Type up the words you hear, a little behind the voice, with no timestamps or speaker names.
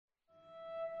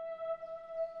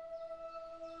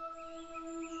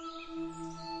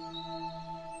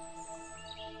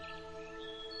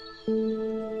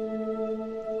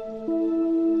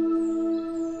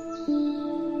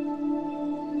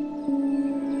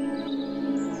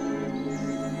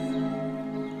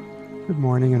Good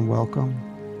morning and welcome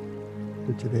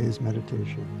to today's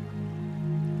meditation.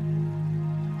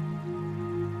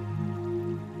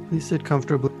 Please sit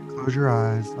comfortably and close your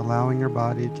eyes, allowing your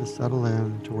body to settle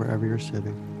in to wherever you're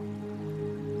sitting.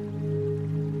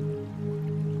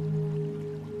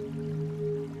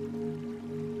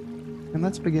 And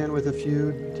let's begin with a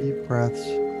few deep breaths,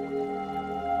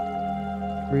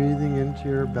 breathing into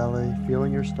your belly,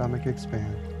 feeling your stomach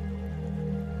expand.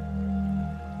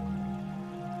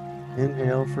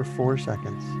 Inhale for 4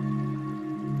 seconds.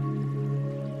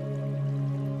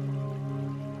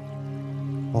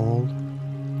 Hold.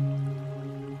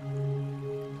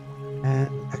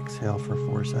 And exhale for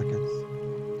 4 seconds.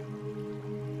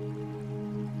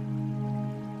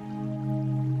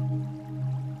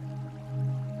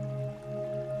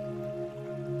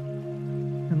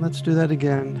 And let's do that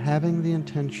again, having the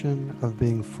intention of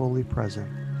being fully present.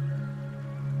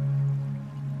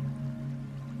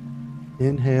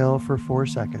 Inhale for 4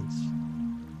 seconds.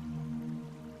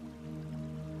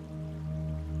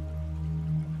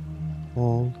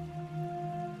 Hold.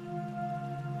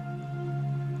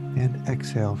 And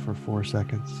exhale for 4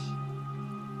 seconds.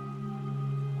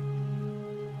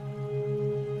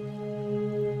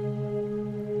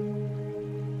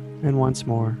 And once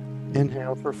more,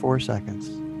 inhale for 4 seconds.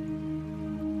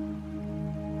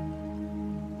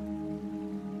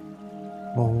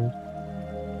 Hold.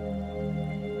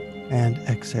 And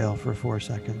exhale for 4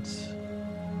 seconds.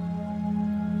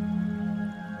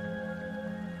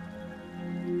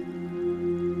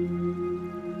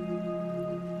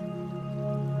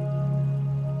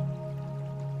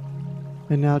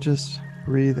 And now just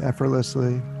breathe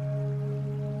effortlessly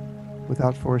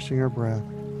without forcing your breath.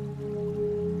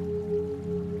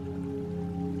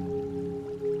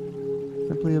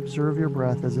 Simply observe your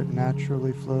breath as it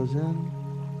naturally flows in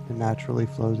and naturally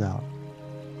flows out.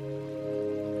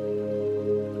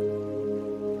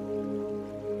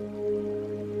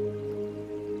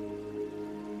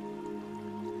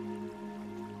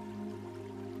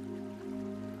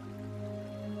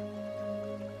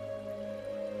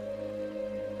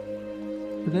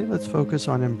 Today, let's focus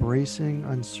on embracing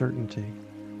uncertainty.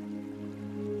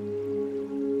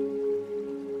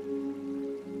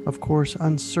 Of course,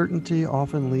 uncertainty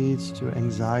often leads to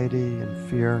anxiety and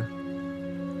fear.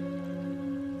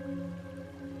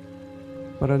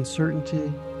 But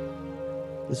uncertainty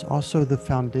is also the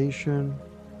foundation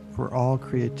for all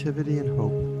creativity and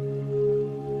hope.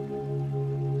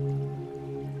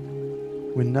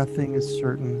 When nothing is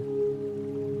certain,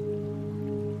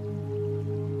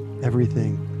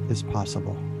 everything is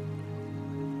possible.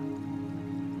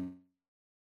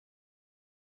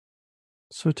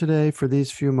 So today, for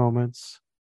these few moments,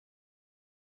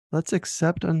 let's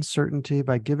accept uncertainty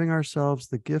by giving ourselves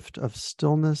the gift of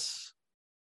stillness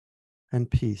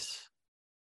and peace.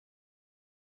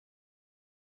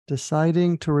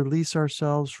 Deciding to release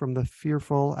ourselves from the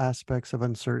fearful aspects of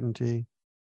uncertainty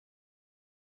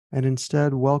and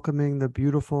instead welcoming the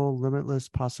beautiful, limitless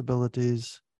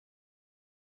possibilities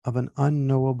of an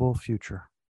unknowable future.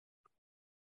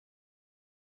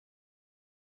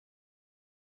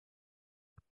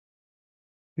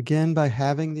 Begin by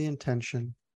having the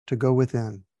intention to go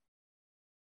within,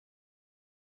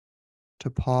 to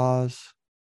pause,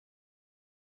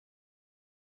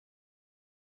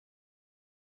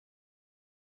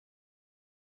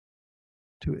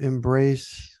 to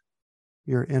embrace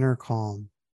your inner calm.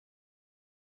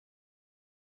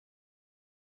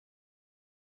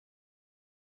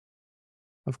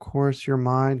 Of course, your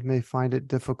mind may find it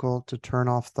difficult to turn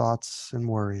off thoughts and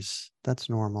worries. That's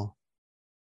normal.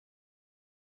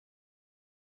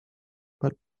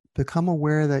 But become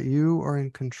aware that you are in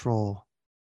control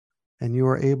and you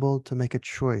are able to make a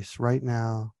choice right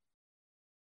now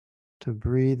to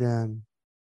breathe in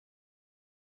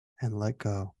and let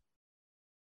go.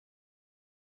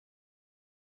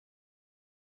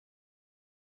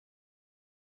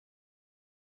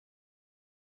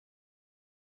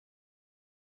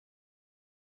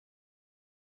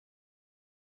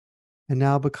 And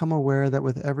now become aware that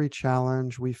with every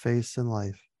challenge we face in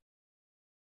life,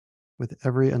 with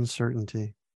every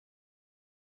uncertainty,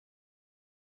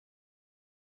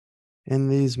 in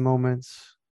these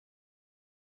moments,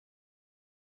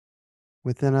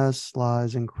 within us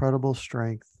lies incredible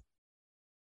strength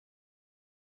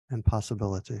and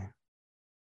possibility.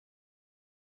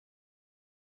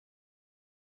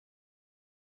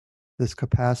 This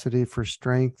capacity for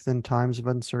strength in times of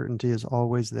uncertainty is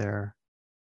always there.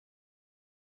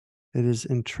 It is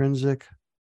intrinsic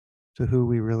to who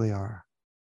we really are.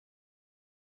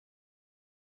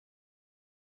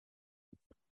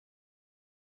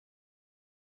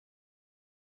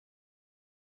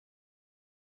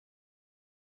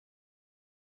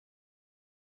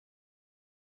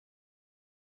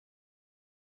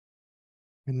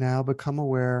 And now become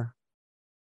aware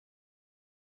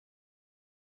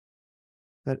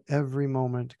that every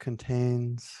moment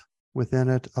contains within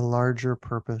it a larger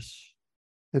purpose,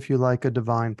 if you like, a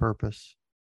divine purpose.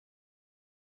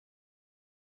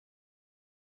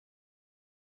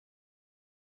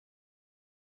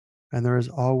 And there is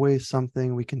always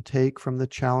something we can take from the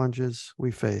challenges we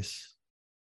face,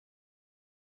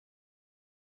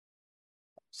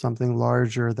 something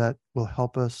larger that will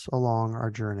help us along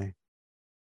our journey.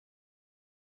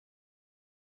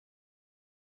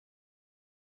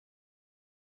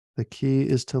 The key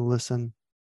is to listen,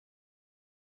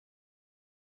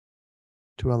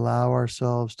 to allow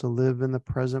ourselves to live in the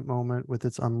present moment with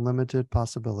its unlimited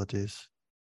possibilities,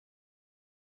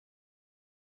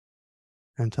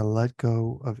 and to let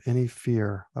go of any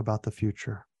fear about the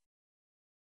future.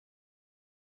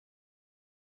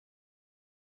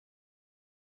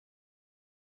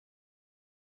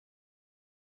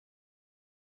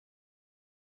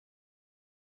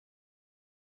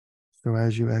 So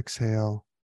as you exhale,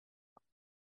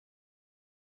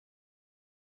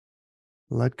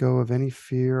 let go of any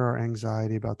fear or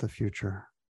anxiety about the future.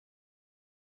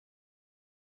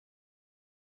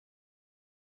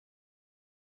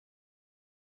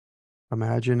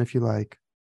 Imagine, if you like,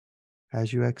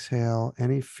 as you exhale,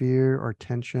 any fear or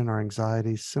tension or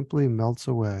anxiety simply melts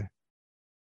away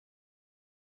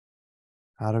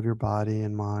out of your body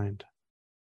and mind,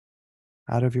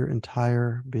 out of your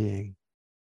entire being.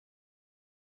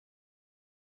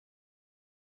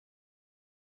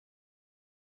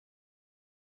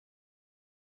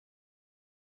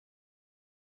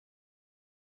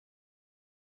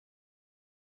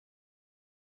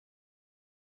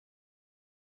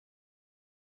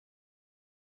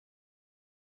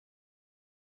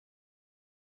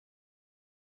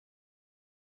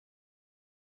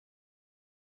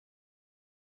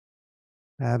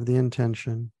 Have the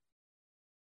intention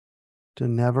to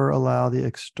never allow the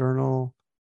external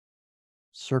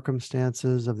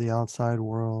circumstances of the outside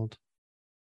world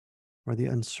or the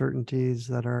uncertainties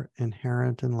that are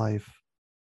inherent in life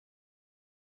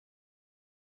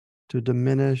to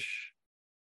diminish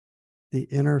the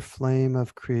inner flame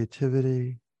of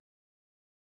creativity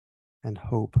and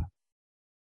hope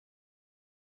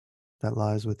that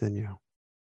lies within you.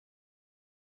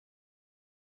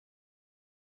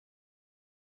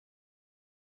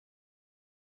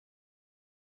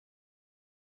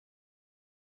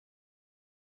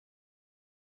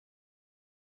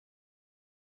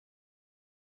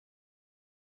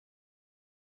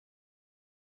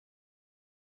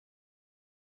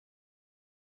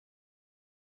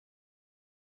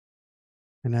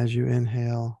 And as you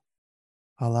inhale,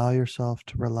 allow yourself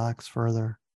to relax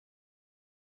further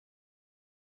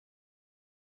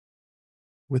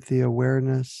with the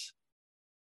awareness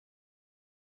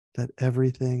that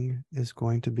everything is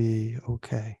going to be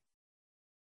okay.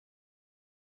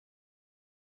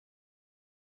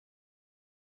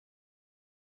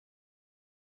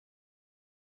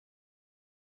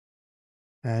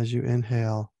 As you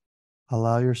inhale,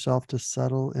 allow yourself to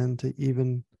settle into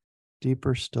even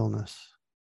deeper stillness.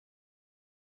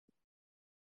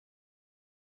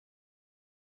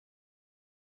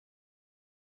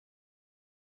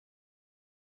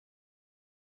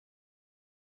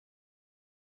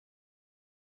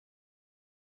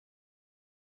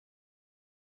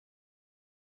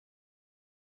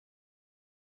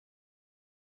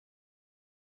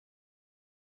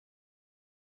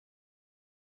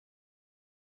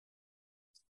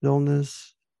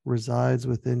 Stillness resides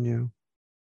within you.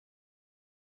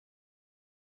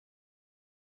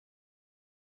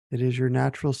 It is your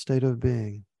natural state of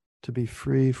being to be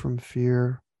free from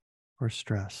fear or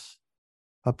stress,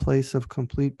 a place of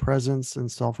complete presence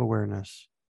and self-awareness.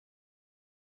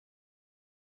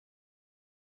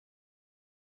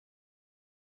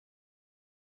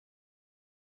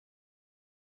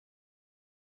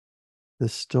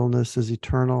 This stillness is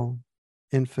eternal,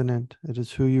 infinite. It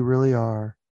is who you really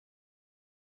are.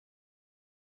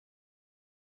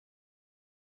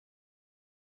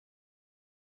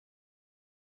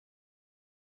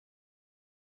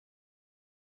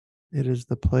 It is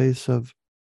the place of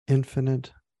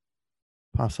infinite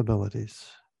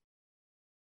possibilities.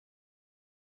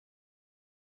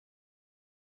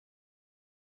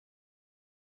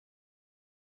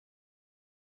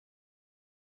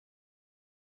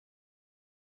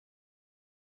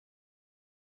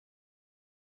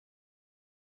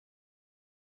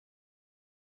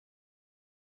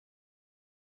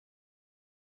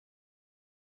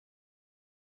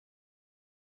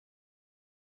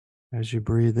 As you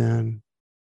breathe in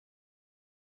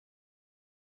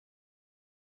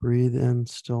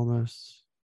stillness.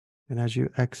 And as you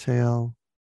exhale,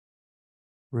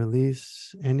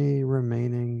 release any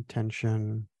remaining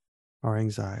tension or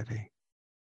anxiety.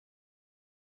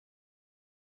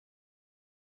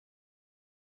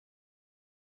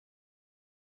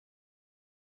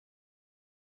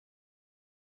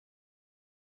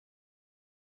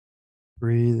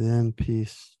 Breathe in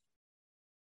peace.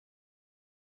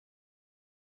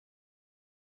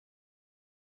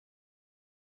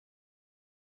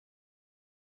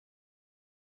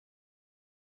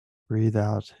 Breathe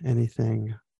out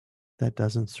anything that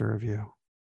doesn't serve you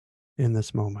in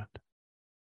this moment.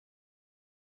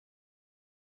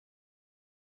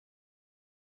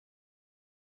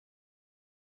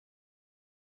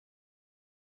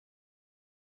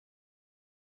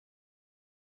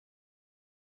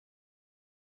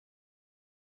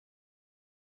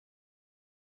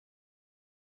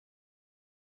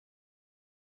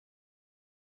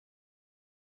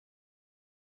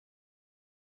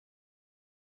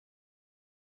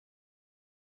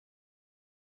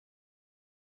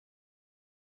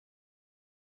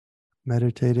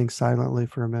 Meditating silently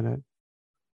for a minute.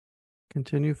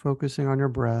 Continue focusing on your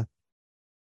breath.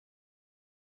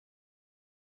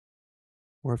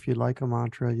 Or if you like a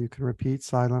mantra, you can repeat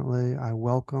silently, I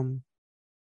welcome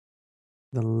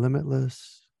the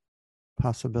limitless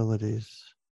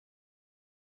possibilities.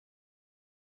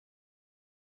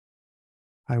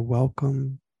 I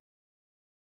welcome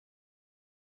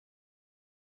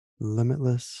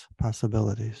limitless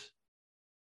possibilities.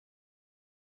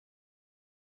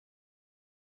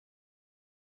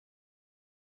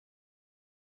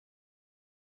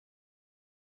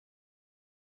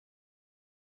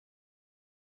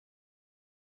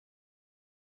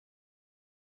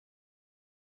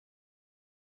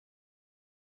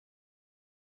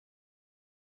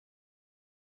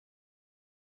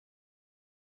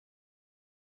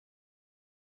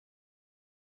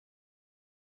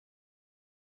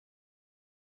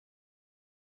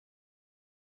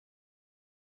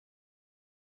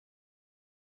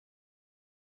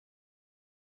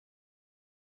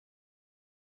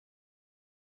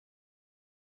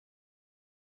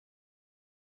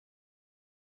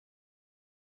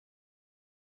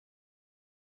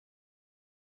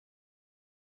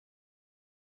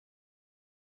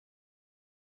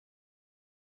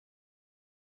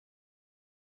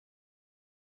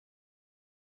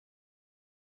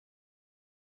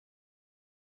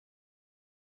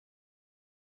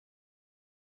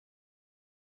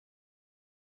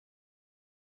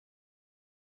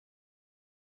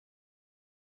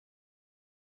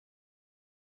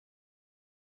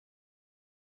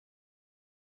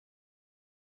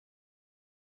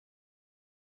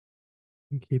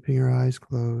 And keeping your eyes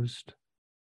closed,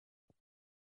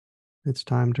 it's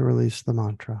time to release the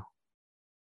mantra.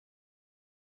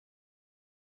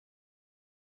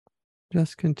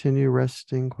 Just continue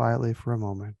resting quietly for a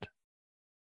moment.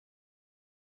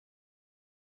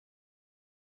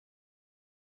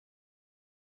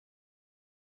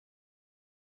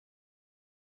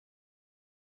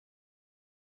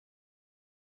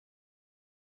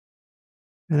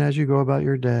 And as you go about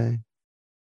your day,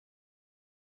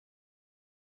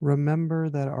 remember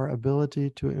that our ability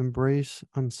to embrace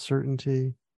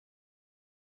uncertainty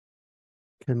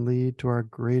can lead to our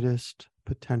greatest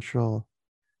potential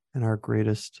and our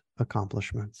greatest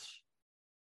accomplishments.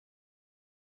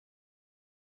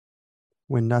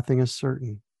 When nothing is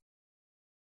certain,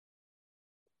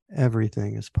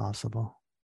 everything is possible.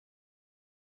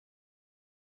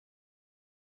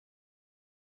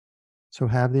 So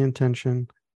have the intention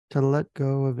to let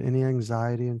go of any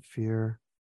anxiety and fear,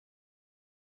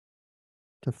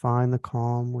 to find the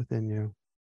calm within you,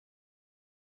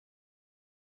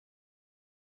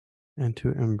 and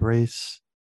to embrace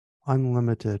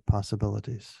unlimited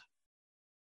possibilities.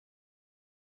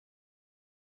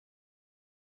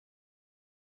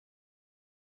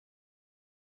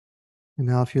 And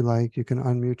now, if you like, you can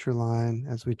unmute your line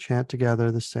as we chant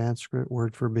together the Sanskrit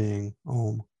word for being,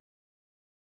 Om.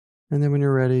 And then when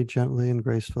you're ready, gently and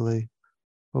gracefully,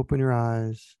 open your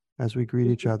eyes as we greet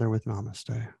each other with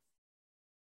Namaste.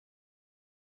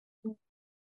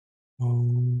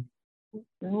 Om.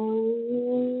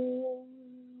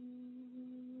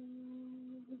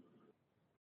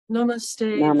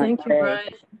 Namaste. Thank you,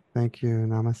 Brian. Thank you.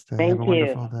 Namaste. Thank Have a you.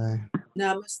 wonderful day.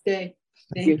 Namaste.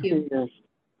 Thank you.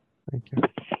 Thank you.